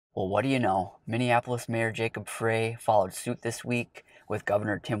Well, what do you know? Minneapolis Mayor Jacob Frey followed suit this week with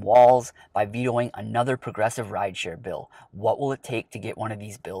Governor Tim Walz by vetoing another progressive rideshare bill. What will it take to get one of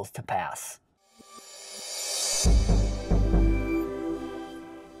these bills to pass?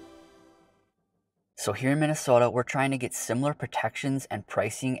 So here in Minnesota, we're trying to get similar protections and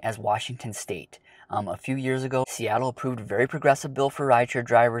pricing as Washington State. A few years ago, Seattle approved a very progressive bill for rideshare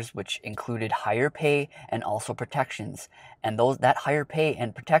drivers, which included higher pay and also protections. And that higher pay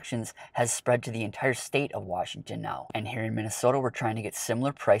and protections has spread to the entire state of Washington now. And here in Minnesota, we're trying to get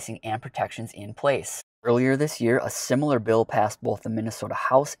similar pricing and protections in place. Earlier this year, a similar bill passed both the Minnesota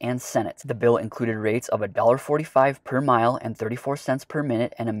House and Senate. The bill included rates of $1.45 per mile and 34 cents per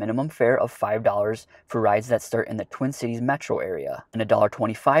minute and a minimum fare of $5 for rides that start in the Twin Cities metro area, and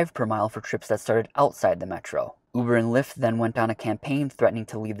 $1.25 per mile for trips that started outside the metro. Uber and Lyft then went on a campaign threatening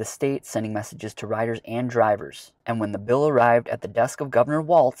to leave the state, sending messages to riders and drivers. And when the bill arrived at the desk of Governor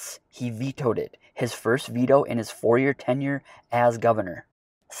Walz, he vetoed it, his first veto in his 4-year tenure as governor.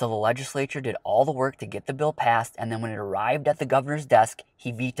 So the legislature did all the work to get the bill passed, and then when it arrived at the governor's desk,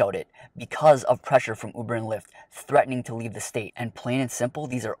 he vetoed it because of pressure from Uber and Lyft threatening to leave the state. And plain and simple,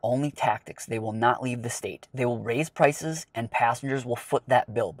 these are only tactics. They will not leave the state. They will raise prices and passengers will foot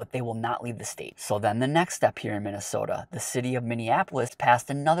that bill, but they will not leave the state. So then the next step here in Minnesota, the city of Minneapolis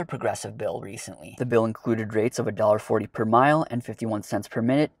passed another progressive bill recently. The bill included rates of $1.40 per mile and 51 cents per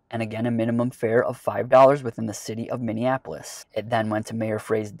minute, and again a minimum fare of $5 within the city of Minneapolis. It then went to Mayor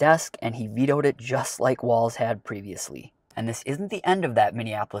Frey's desk, and he vetoed it just like Walz had previously. And this isn't the end of that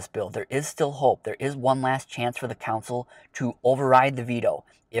Minneapolis bill. There is still hope. There is one last chance for the council to override the veto.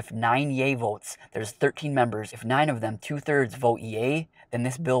 If 9 yay votes, there's 13 members. If 9 of them, 2/3 vote yay, then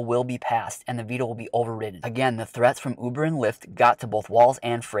this bill will be passed and the veto will be overridden. Again, the threats from Uber and Lyft got to both Walz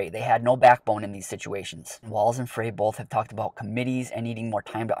and Frey. They had no backbone in these situations. Walz and Frey both have talked about committees and needing more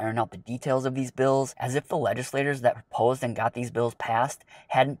time to iron out the details of these bills, as if the legislators that proposed and got these bills passed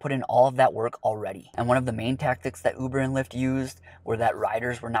hadn't put in all of that work already. And one of the main tactics that Uber and Lyft used were that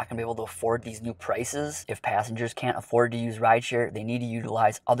riders were not going to be able to afford these new prices. If passengers can't afford to use rideshare, they need to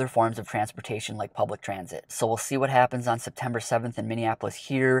utilize other forms of transportation like public transit. So we'll see what happens on September 7th in Minneapolis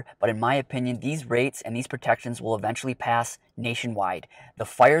here, but in my opinion, these rates and these protections will eventually pass nationwide. The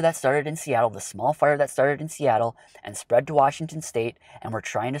fire that started in Seattle, the small fire that started in Seattle and spread to Washington State, and we're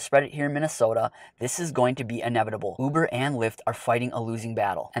trying to spread it here in Minnesota, this is going to be inevitable. Uber and Lyft are fighting a losing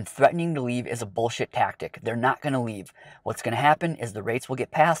battle, and threatening to leave is a bullshit tactic. They're not going to leave. What's going to happen is the rates will get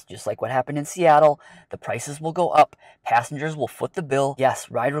passed, just like what happened in Seattle. The prices will go up. Passengers will foot the bill. Yes,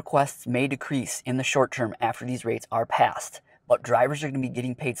 ride requests may decrease in the short term after these rates are passed, but drivers are going to be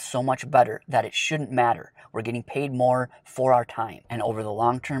getting paid so much better that it shouldn't matter. We're getting paid more for our time. And over the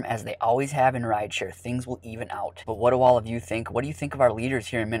long term, as they always have in rideshare, things will even out. But what do all of you think? What do you think of our leaders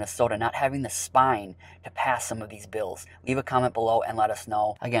here in Minnesota not having the spine to pass some of these bills? Leave a comment below and let us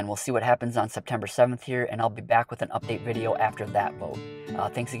know. Again, we'll see what happens on September 7th here, and I'll be back with an update video after that vote.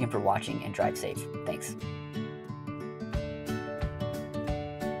 Thanks again for watching, and drive safe. Thanks.